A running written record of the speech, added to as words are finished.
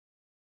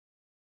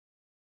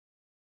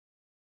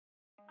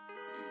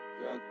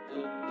Got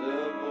the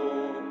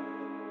devil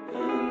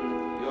in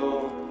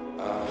your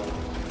eyes.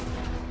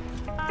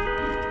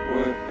 You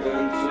went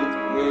and took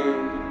me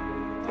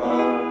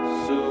by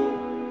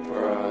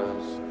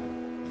surprise.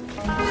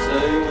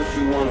 Say what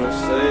you wanna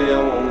say,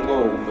 I won't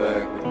go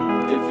back.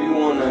 If you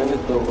wanna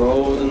hit the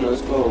road, then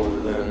let's go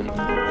then.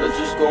 Let's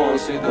just go and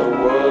see the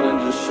world and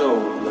just show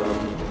them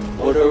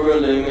what it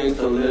really means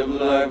to live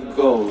life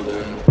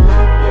golden.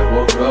 Yeah,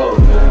 we'll go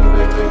then.